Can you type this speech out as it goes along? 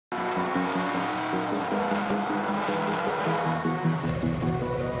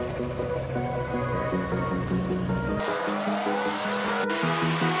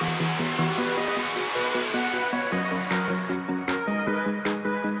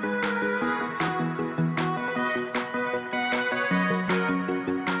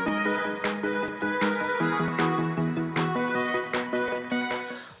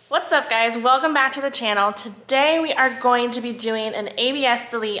What's up guys, welcome back to the channel. Today we are going to be doing an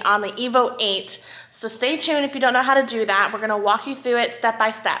ABS delete on the EVO 8. So stay tuned if you don't know how to do that. We're gonna walk you through it step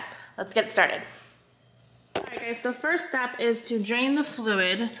by step. Let's get started. Alright guys, the first step is to drain the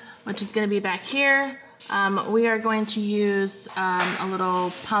fluid, which is gonna be back here. We are going to use a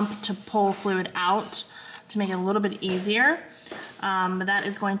little pump to pull fluid out to make it a little bit easier. But that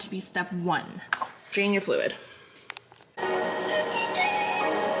is going to be step 1. Drain your fluid.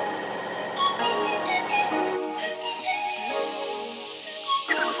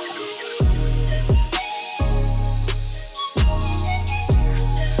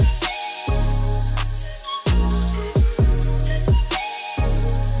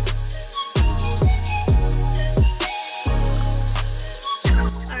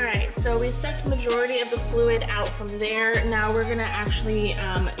 So we sucked the majority of the fluid out from there. Now we're gonna actually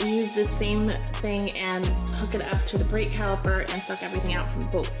use the same thing and hook it up to the brake caliper and suck everything out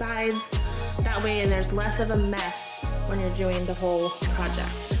from both sides. That way there's less of a mess when you're doing the whole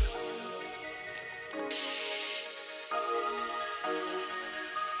project.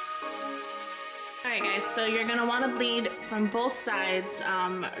 Alright guys, so you're gonna wanna bleed from both sides,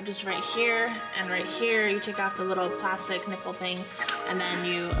 just right here and right here. You take off the little plastic nipple thing and then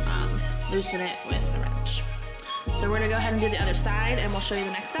you loosen it with a wrench. So we're gonna go ahead and do the other side and we'll show you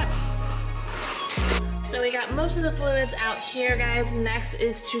the next step. So we got most of the fluids out here guys. Next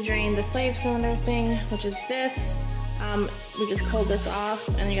is to drain the slave cylinder thing, which is this. We just pulled this off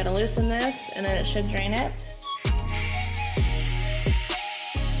and you gotta loosen this and then it should drain it.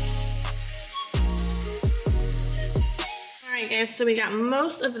 Guys, so we got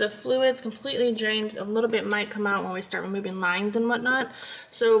most of the fluids completely drained. A little bit might come out when we start removing lines and whatnot.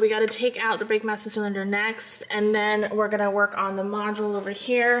 So we got to take out the brake master cylinder next, and then we're going to work on the module over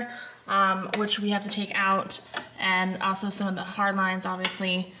here, which we have to take out, and also some of the hard lines.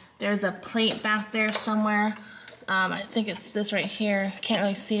 Obviously, there's a plate back there somewhere. I think it's this right here. Can't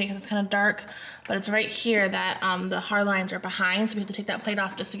really see it because it's kind of dark, but it's right here that the hard lines are behind. So we have to take that plate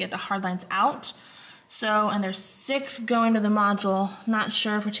off just to get the hard lines out. So, and there's 6 going to the module. Not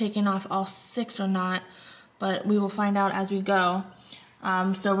sure if we're taking off all 6 or not, but we will find out as we go.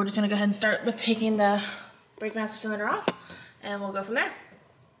 So we're just gonna go ahead and start with taking the brake master cylinder off, and we'll go from there.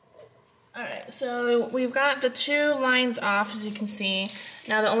 All right, so we've got the 2 lines off, as you can see.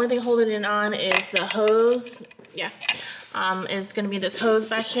 Now the only thing holding it on is the hose. Yeah, is gonna be this hose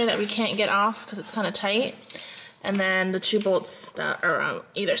back here that we can't get off because it's kind of tight. And then the 2 bolts that are on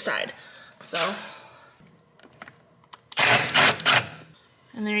either side. So.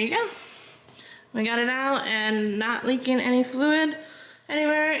 And there you go. We got it out and not leaking any fluid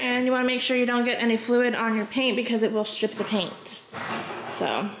anywhere, and you want to make sure you don't get any fluid on your paint because it will strip the paint.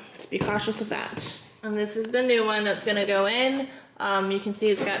 So just be cautious of that. And this is the new one that's going to go in. You can see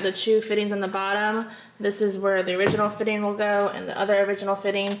it's got the 2 fittings on the bottom. This is where the original fitting will go and the other original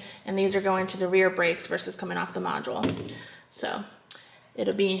fitting, and these are going to the rear brakes versus coming off the module. So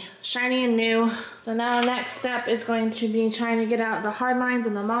it'll be shiny and new. So now next step is going to be trying to get out the hard lines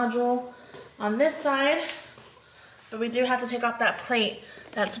in the module on this side. But we do have to take off that plate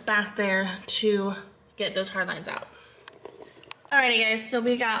that's back there to get those hard lines out. Alrighty guys, so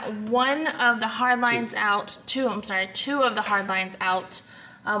we got 1 of the hard lines out, 2 of the hard lines out.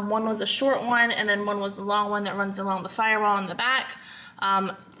 One was a short one and then one was the long one that runs along the firewall in the back.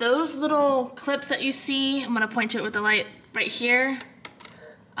 Those little clips that you see, I'm gonna point to it with the light right here.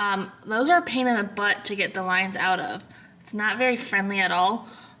 Those are a pain in the butt to get the lines out of. It's not very friendly at all.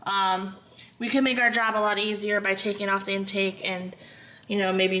 We could make our job a lot easier by taking off the intake and, you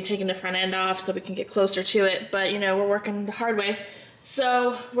know, maybe taking the front end off so we can get closer to it. But, you know, we're working the hard way.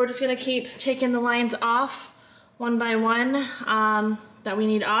 So we're just going to keep taking the lines off one by one that we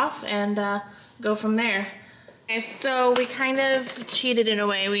need off and go from there. Okay, so we kind of cheated in a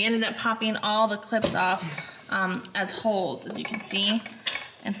way. We ended up popping all the clips off as holes, as you can see,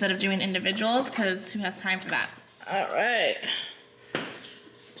 instead of doing individuals, because who has time for that? All right.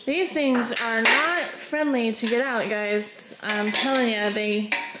 These things are not friendly to get out, guys. I'm telling you,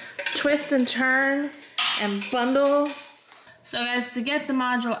 they twist and turn and bundle. So guys, to get the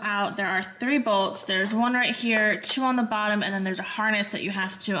module out, there are 3 bolts. There's 1 right here, 2 on the bottom, and then there's a harness that you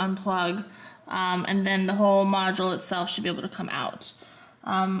have to unplug. And then the whole module itself should be able to come out.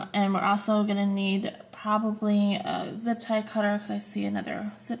 And we're also gonna need probably a zip tie cutter because I see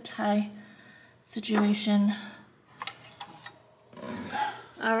another zip tie situation.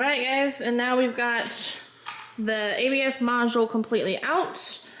 All right guys, and now we've got the ABS module completely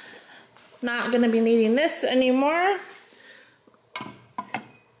out. Not gonna be needing this anymore.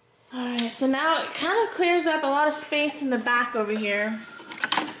 All right, so now it kind of clears up a lot of space in the back over here.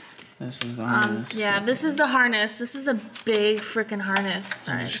 This is the harness. Yeah, this is the harness. This is a big freaking harness.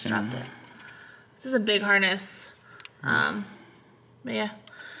 Sorry, I just dropped it. This is a big harness. But yeah,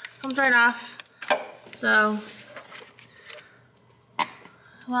 comes right off. So a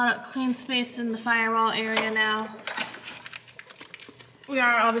lot of clean space in the firewall area now. We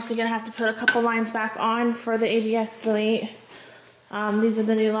are obviously gonna have to put a couple lines back on for the ABS delete. These are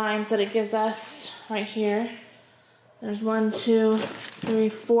the new lines that it gives us right here. There's 1, 2, 3,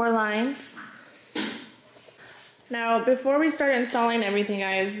 4 lines. Now, before we start installing everything,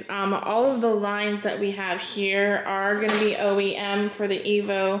 guys, all of the lines that we have here are gonna be OEM for the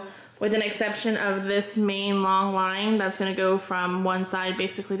EVO, with an exception of this main long line that's gonna go from one side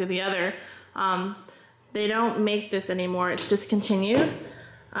basically to the other. They don't make this anymore, it's discontinued.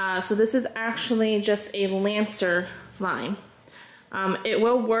 So this is actually just a Lancer line. It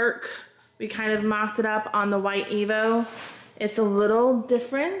will work. We kind of mocked it up on the white EVO. It's a little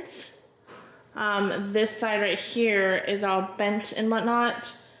different. This side right here is all bent and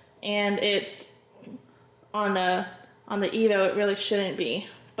whatnot, and it's on the EVO, it really shouldn't be.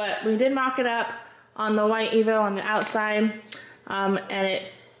 But we did mock it up on the white EVO on the outside, and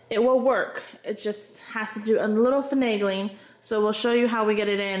it will work. It just has to do a little finagling. So we'll show you how we get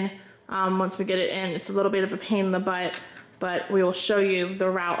it in. Once we get it in, it's a little bit of a pain in the butt, but we will show you the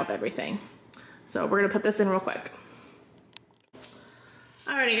route of everything. So we're gonna put this in real quick.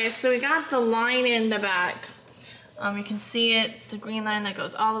 Alrighty guys, so we got the line in the back. You can see it, it's the green line that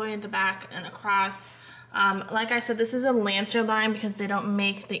goes all the way to the back and across. Like I said, this is a Lancer line because they don't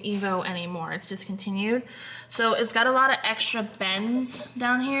make the EVO anymore. It's discontinued. So it's got a lot of extra bends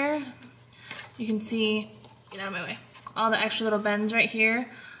down here. You can see, get out of my way, all the extra little bends right here.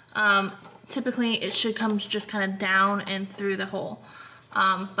 Typically it should come just kind of down and through the hole.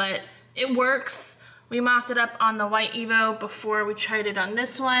 But it works. We mocked it up on the white EVO before we tried it on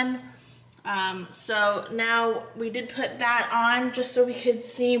this one. So now we did put that on just so we could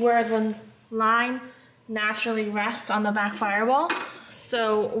see where the line naturally rests on the back firewall.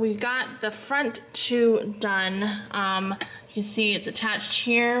 So we got the front two done. You see it's attached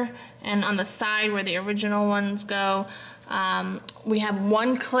here and on the side where the original ones go. We have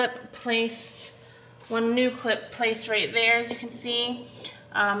one clip placed, one new clip placed right there, as you can see.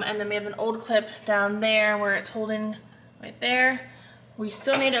 And then we have an old clip down there where it's holding right there. We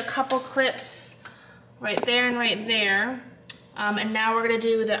still need a couple clips right there and right there. And now we're gonna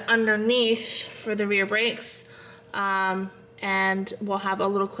do the underneath for the rear brakes. And we'll have a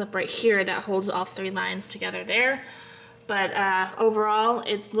little clip right here that holds all 3 lines together there. But overall,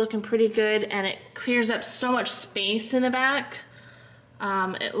 it's looking pretty good, and it clears up so much space in the back.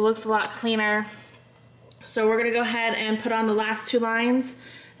 It looks a lot cleaner. So we're gonna go ahead and put on the last 2 lines,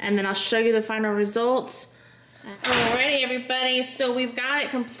 and then I'll show you the final results. Alrighty everybody, so we've got it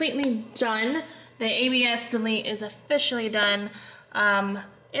completely done. The ABS delete is officially done.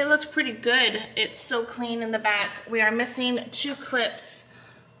 It looks pretty good. It's so clean in the back. We are missing 2 clips,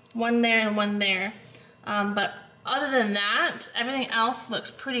 one there and one there. But other than that, everything else looks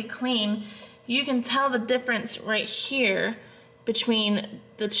pretty clean. You can tell the difference right here between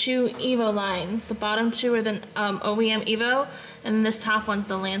the 2 EVO lines. The bottom 2 are the OEM EVO, and this top one's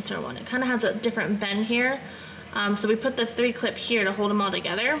the Lancer one. It kind of has a different bend here. So we put the 3 clip here to hold them all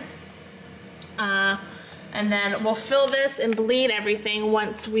together. And then we'll fill this and bleed everything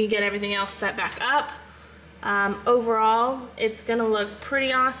once we get everything else set back up. Overall, it's gonna look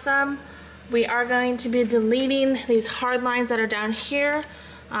pretty awesome. We are going to be deleting these hard lines that are down here.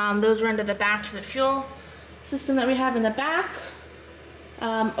 Those run to the back to the fuel system that we have in the back.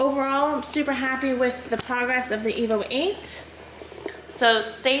 Overall, I'm super happy with the progress of the EVO 8. So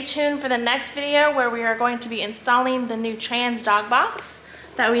stay tuned for the next video where we are going to be installing the new trans dog box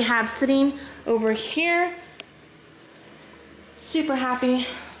that we have sitting over here. Super happy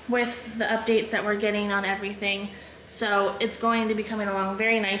with the updates that we're getting on everything. So it's going to be coming along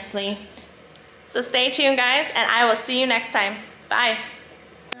very nicely. So stay tuned guys, and I will see you next time. Bye.